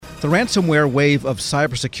The ransomware wave of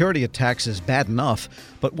cybersecurity attacks is bad enough,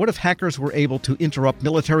 but what if hackers were able to interrupt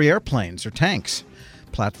military airplanes or tanks?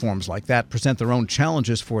 Platforms like that present their own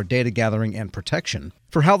challenges for data gathering and protection.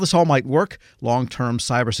 For how this all might work, long-term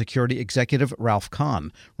cybersecurity executive Ralph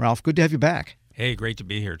Kahn. Ralph, good to have you back. Hey, great to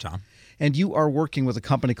be here, Tom. And you are working with a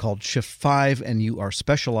company called Shift5, and you are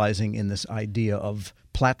specializing in this idea of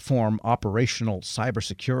platform operational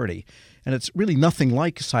cybersecurity. And it's really nothing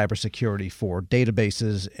like cybersecurity for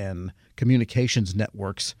databases and communications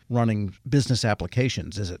networks running business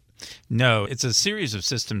applications, is it? No, it's a series of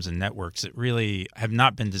systems and networks that really have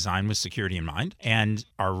not been designed with security in mind and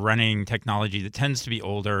are running technology that tends to be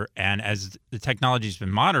older. And as the technology has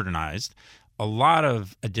been modernized, a lot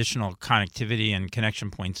of additional connectivity and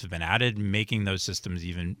connection points have been added, making those systems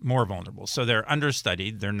even more vulnerable. So they're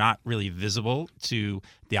understudied. They're not really visible to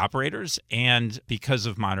the operators. And because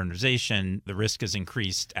of modernization, the risk has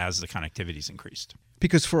increased as the connectivity is increased.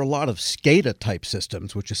 Because for a lot of SCADA-type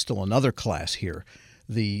systems, which is still another class here,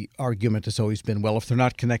 the argument has always been, well, if they're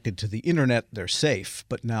not connected to the internet, they're safe.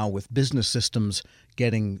 But now with business systems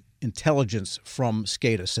getting intelligence from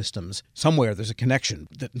SCADA systems, somewhere there's a connection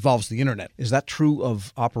that involves the internet. Is that true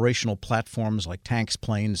of operational platforms like tanks,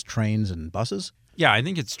 planes, trains, and buses? Yeah, I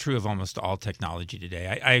think it's true of almost all technology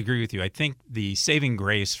today. I agree with you. I think the saving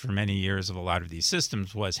grace for many years of a lot of these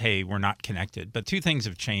systems was, hey, we're not connected. But two things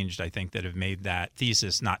have changed, I think, that have made that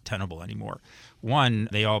thesis not tenable anymore. One,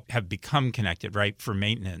 they all have become connected, right, for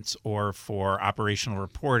maintenance or for operational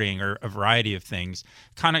reporting or a variety of things.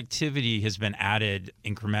 Connectivity has been added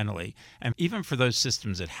incrementally. And even for those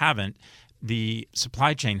systems that haven't, the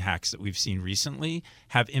supply chain hacks that we've seen recently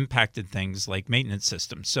have impacted things like maintenance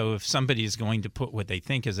systems. So if somebody is going to put what they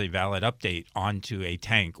think is a valid update onto a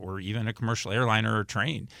tank or even a commercial airliner or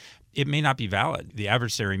train, it may not be valid. The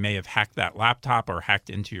adversary may have hacked that laptop or hacked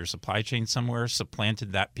into your supply chain somewhere,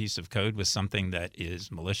 supplanted that piece of code with something that is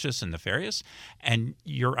malicious and nefarious, and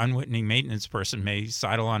your unwitting maintenance person may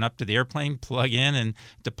sidle on up to the airplane, plug in, and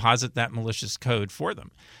deposit that malicious code for them.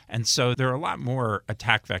 And so there are a lot more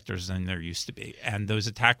attack vectors than there used to be. And those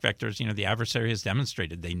attack vectors, the adversary has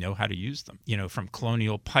demonstrated they know how to use them. From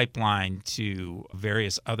Colonial Pipeline to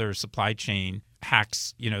various other supply chain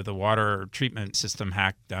hacks, the water treatment system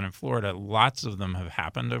hack down in Florida, lots of them have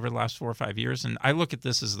happened over the last 4 or 5 years. And I look at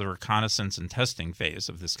this as the reconnaissance and testing phase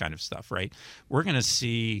of this kind of stuff, right? We're going to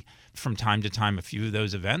see from time to time a few of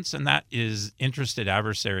those events, and that is interested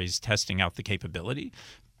adversaries testing out the capability.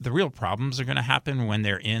 The real problems are going to happen when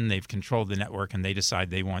they've controlled the network and they decide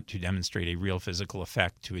they want to demonstrate a real physical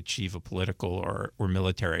effect to achieve a political or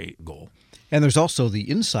military goal. And there's also the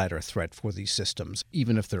insider threat for these systems,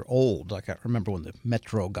 even if they're old. Like I remember when the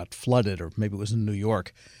metro got flooded, or maybe it was in New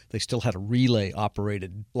York, they still had a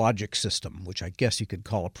relay-operated logic system, which I guess you could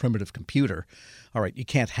call a primitive computer. All right, you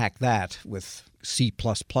can't hack that with C++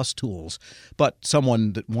 tools, but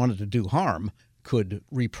someone that wanted to do harm could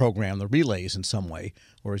reprogram the relays in some way,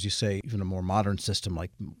 or as you say, even a more modern system like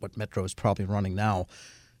what Metro is probably running now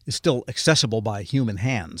is still accessible by human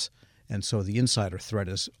hands. And so the insider threat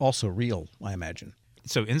is also real, I imagine.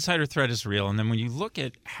 So insider threat is real. And then when you look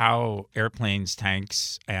at how airplanes,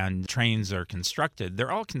 tanks, and trains are constructed,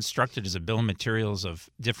 they're all constructed as a bill of materials of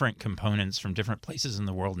different components from different places in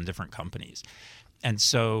the world and different companies. And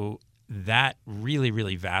so that really,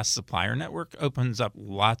 really vast supplier network opens up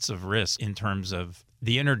lots of risk in terms of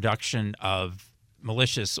the introduction of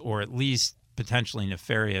malicious or at least potentially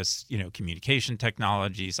nefarious, communication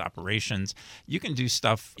technologies, operations. You can do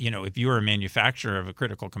stuff, if you're a manufacturer of a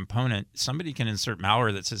critical component, somebody can insert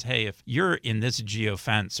malware that says, hey, if you're in this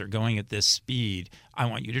geofence or going at this speed, I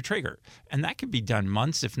want you to trigger. And that could be done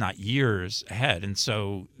months, if not years ahead. And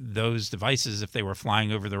so those devices, if they were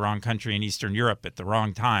flying over the wrong country in Eastern Europe at the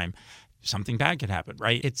wrong time, something bad could happen,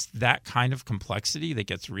 right? It's that kind of complexity that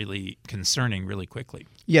gets really concerning really quickly.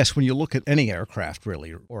 Yes, when you look at any aircraft,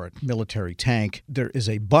 really, or a military tank, there is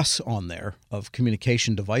a bus on there of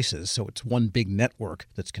communication devices. So it's one big network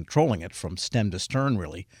that's controlling it from stem to stern,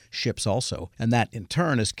 really, ships also. And that, in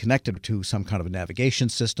turn, is connected to some kind of a navigation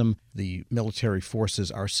system. The military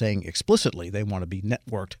forces are saying explicitly they want to be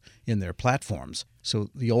networked in their platforms. So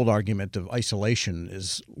the old argument of isolation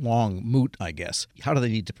is long moot, I guess. How do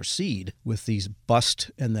they need to proceed with these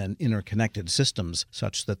bust and then interconnected systems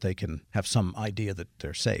such that they can have some idea that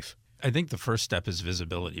they're safe? I think the first step is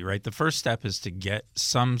visibility, right? The first step is to get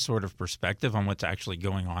some sort of perspective on what's actually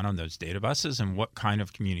going on those data buses and what kind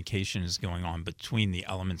of communication is going on between the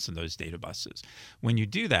elements of those data buses. When you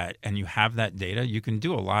do that and you have that data, you can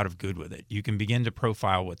do a lot of good with it. You can begin to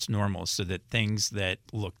profile what's normal so that things that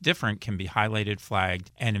look different can be highlighted,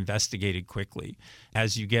 flagged, and investigated quickly.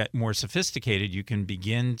 As you get more sophisticated, you can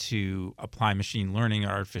begin to apply machine learning or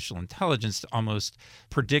artificial intelligence to almost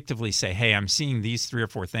predictively say, hey, I'm seeing these 3 or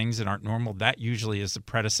 4 things that aren't normal. That usually is the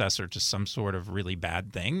predecessor to some sort of really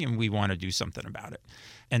bad thing, and we want to do something about it.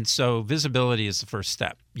 And so visibility is the first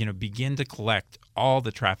step. Begin to collect all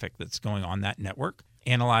the traffic that's going on that network,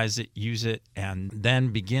 analyze it, use it, and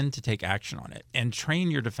then begin to take action on it and train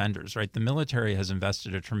your defenders, right? The military has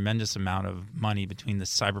invested a tremendous amount of money between the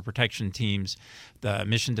cyber protection teams, the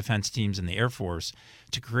mission defense teams, and the Air Force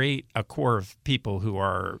to create a core of people who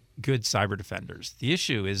are good cyber defenders. The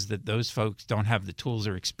issue is that those folks don't have the tools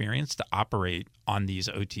or experience to operate on these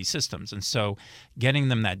OT systems. And so getting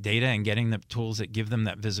them that data and getting the tools that give them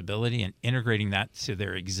that visibility and integrating that to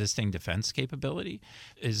their existing defense capability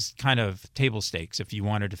is kind of table stakes if you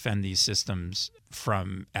want to defend these systems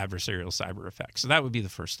from adversarial cyber effects. So that would be the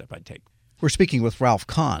first step I'd take. We're speaking with Ralph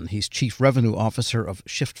Kahn. He's Chief Revenue Officer of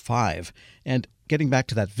Shift5. And getting back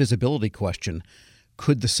to that visibility question,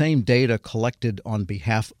 could the same data collected on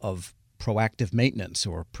behalf of proactive maintenance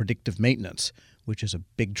or predictive maintenance, which is a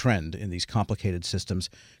big trend in these complicated systems,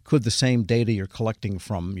 could the same data you're collecting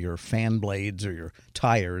from your fan blades or your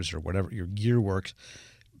tires or whatever your gear works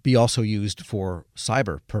be also used for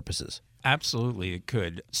cyber purposes? Absolutely, it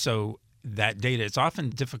could. So that data, it's often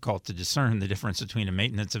difficult to discern the difference between a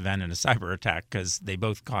maintenance event and a cyber attack because they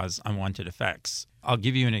both cause unwanted effects. I'll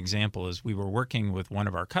give you an example. As we were working with one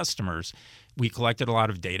of our customers, we collected a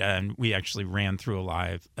lot of data and we actually ran through a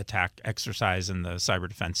live attack exercise and the cyber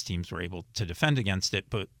defense teams were able to defend against it.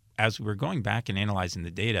 But as we were going back and analyzing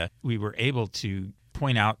the data, we were able to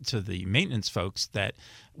point out to the maintenance folks that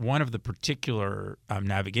one of the particular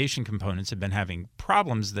navigation components had been having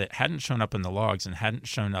problems that hadn't shown up in the logs and hadn't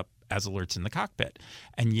shown up as alerts in the cockpit.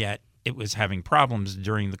 And yet it was having problems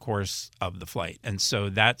during the course of the flight. And so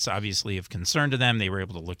that's obviously of concern to them. They were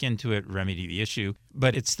able to look into it, remedy the issue.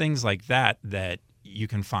 But it's things like that that you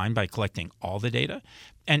can find by collecting all the data.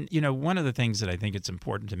 And, one of the things that I think it's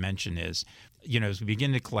important to mention is, as we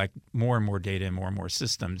begin to collect more and more data and more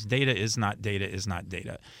systems, data is not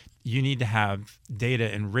data. You need to have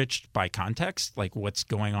data enriched by context, like what's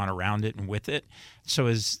going on around it and with it. So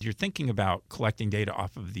as you're thinking about collecting data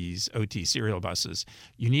off of these OT serial buses,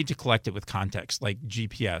 you need to collect it with context, like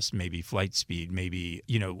GPS, maybe flight speed, maybe,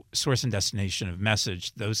 source and destination of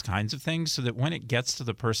message, those kinds of things, so that when it gets to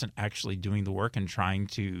the person actually doing the work and trying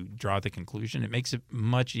to draw the conclusion, it makes it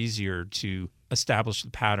much easier to establish the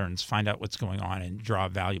patterns, find out what's going on, and draw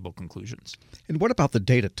valuable conclusions. And what about the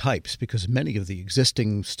data types? Because many of the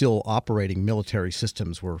existing, still operating military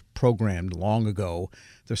systems were programmed long ago.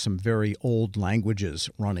 There's some very old languages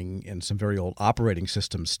running and some very old operating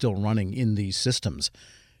systems still running in these systems.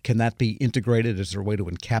 Can that be integrated? Is there a way to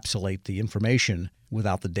encapsulate the information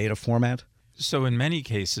without the data format? So in many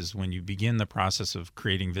cases, when you begin the process of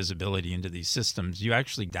creating visibility into these systems, you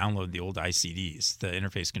actually download the old ICDs, the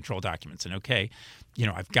interface control documents. And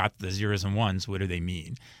I've got the zeros and ones. What do they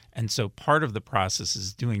mean? And so part of the process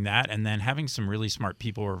is doing that and then having some really smart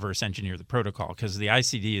people reverse engineer the protocol, because the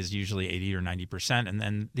ICD is usually 80 or 90%. And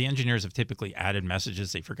then the engineers have typically added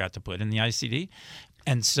messages they forgot to put in the ICD.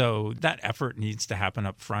 And so that effort needs to happen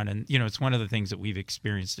up front. And, it's one of the things that we've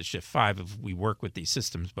experienced at Shift5. If we work with these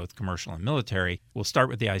systems, both commercial and military, we'll start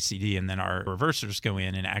with the ICD and then our reversers go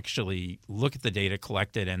in and actually look at the data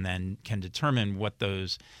collected and then can determine what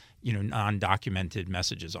those, non-documented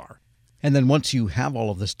messages are. And then once you have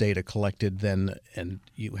all of this data collected, and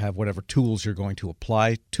you have whatever tools you're going to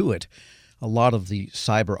apply to it, a lot of the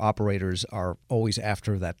cyber operators are always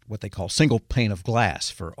after that, what they call single pane of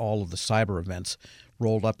glass for all of the cyber events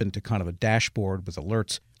rolled up into kind of a dashboard with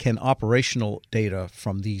alerts. Can operational data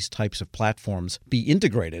from these types of platforms be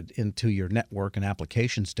integrated into your network and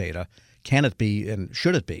applications data? Can it be, and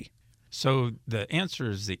should it be? So the answer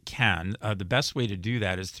is it can. The best way to do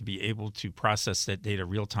that is to be able to process that data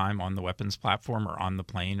real time on the weapons platform or on the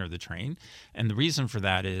plane or the train. And the reason for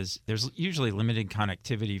that is there's usually limited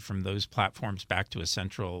connectivity from those platforms back to a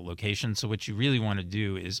central location. So what you really want to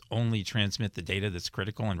do is only transmit the data that's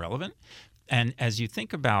critical and relevant. And as you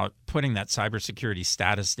think about putting that cybersecurity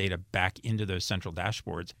status data back into those central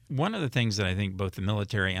dashboards, one of the things that I think both the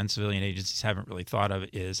military and civilian agencies haven't really thought of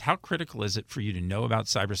is how critical is it for you to know about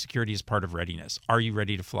cybersecurity is part of readiness. Are you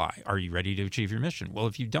ready to fly? Are you ready to achieve your mission? Well,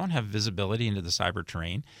 if you don't have visibility into the cyber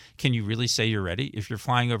terrain, can you really say you're ready? If you're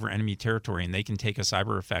flying over enemy territory and they can take a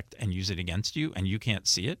cyber effect and use it against you and you can't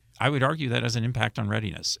see it, I would argue that has an impact on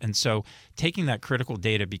readiness. And so taking that critical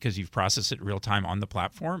data because you've processed it real time on the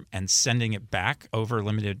platform and sending it back over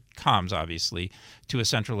limited comms, obviously, to a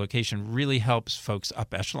central location really helps folks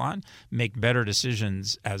up echelon make better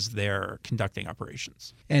decisions as they're conducting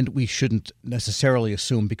operations. And we shouldn't necessarily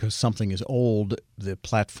assume because something is old, the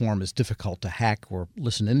platform is difficult to hack or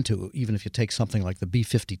listen into. Even if you take something like the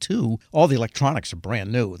B-52, all the electronics are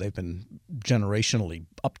brand new. They've been generationally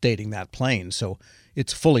updating that plane. So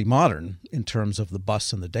it's fully modern in terms of the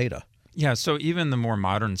bus and the data. Yeah, so even the more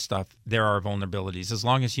modern stuff, there are vulnerabilities. As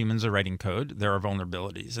long as humans are writing code, there are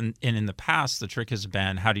vulnerabilities. And in the past, the trick has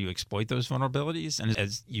been how do you exploit those vulnerabilities? And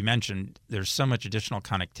as you mentioned, there's so much additional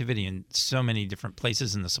connectivity in so many different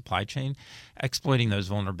places in the supply chain. Exploiting those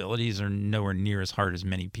vulnerabilities are nowhere near as hard as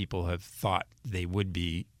many people have thought they would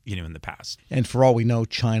be, in the past. And for all we know,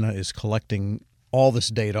 China is collecting all this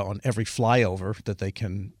data on every flyover that they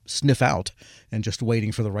can sniff out and just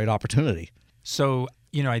waiting for the right opportunity. So,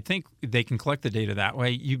 I think they can collect the data that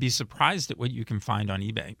way. You'd be surprised at what you can find on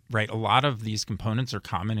eBay, right? A lot of these components are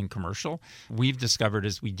common in commercial. We've discovered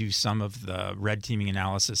as we do some of the red teaming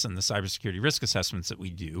analysis and the cybersecurity risk assessments that we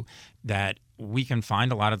do, that we can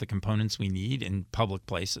find a lot of the components we need in public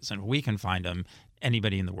places. And if we can find them,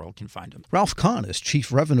 anybody in the world can find them. Ralph Kahn is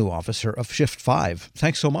Chief Revenue Officer of Shift5.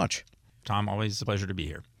 Thanks so much. Tom, always a pleasure to be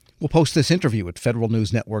here. We'll post this interview at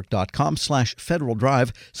federalnewsnetwork.com/Federal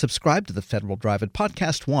Drive. Subscribe to the Federal Drive at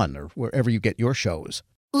Podcast One or wherever you get your shows.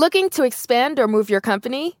 Looking to expand or move your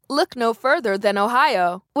company? Look no further than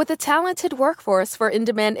Ohio. With a talented workforce for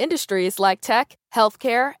in-demand industries like tech,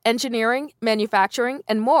 healthcare, engineering, manufacturing,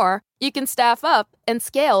 and more, you can staff up and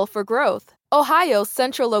scale for growth. Ohio's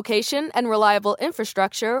central location and reliable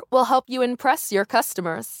infrastructure will help you impress your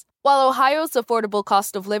customers, while Ohio's affordable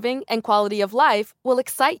cost of living and quality of life will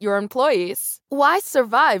excite your employees. Why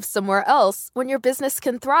survive somewhere else when your business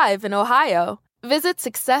can thrive in Ohio? Visit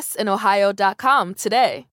successinohio.com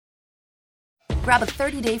today. Grab a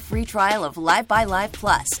 30-day free trial of Live by Live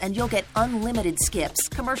Plus, and you'll get unlimited skips,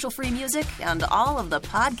 commercial-free music, and all of the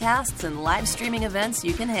podcasts and live streaming events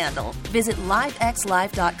you can handle. Visit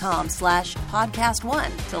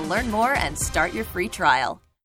livexlive.com/podcast1 to learn more and start your free trial.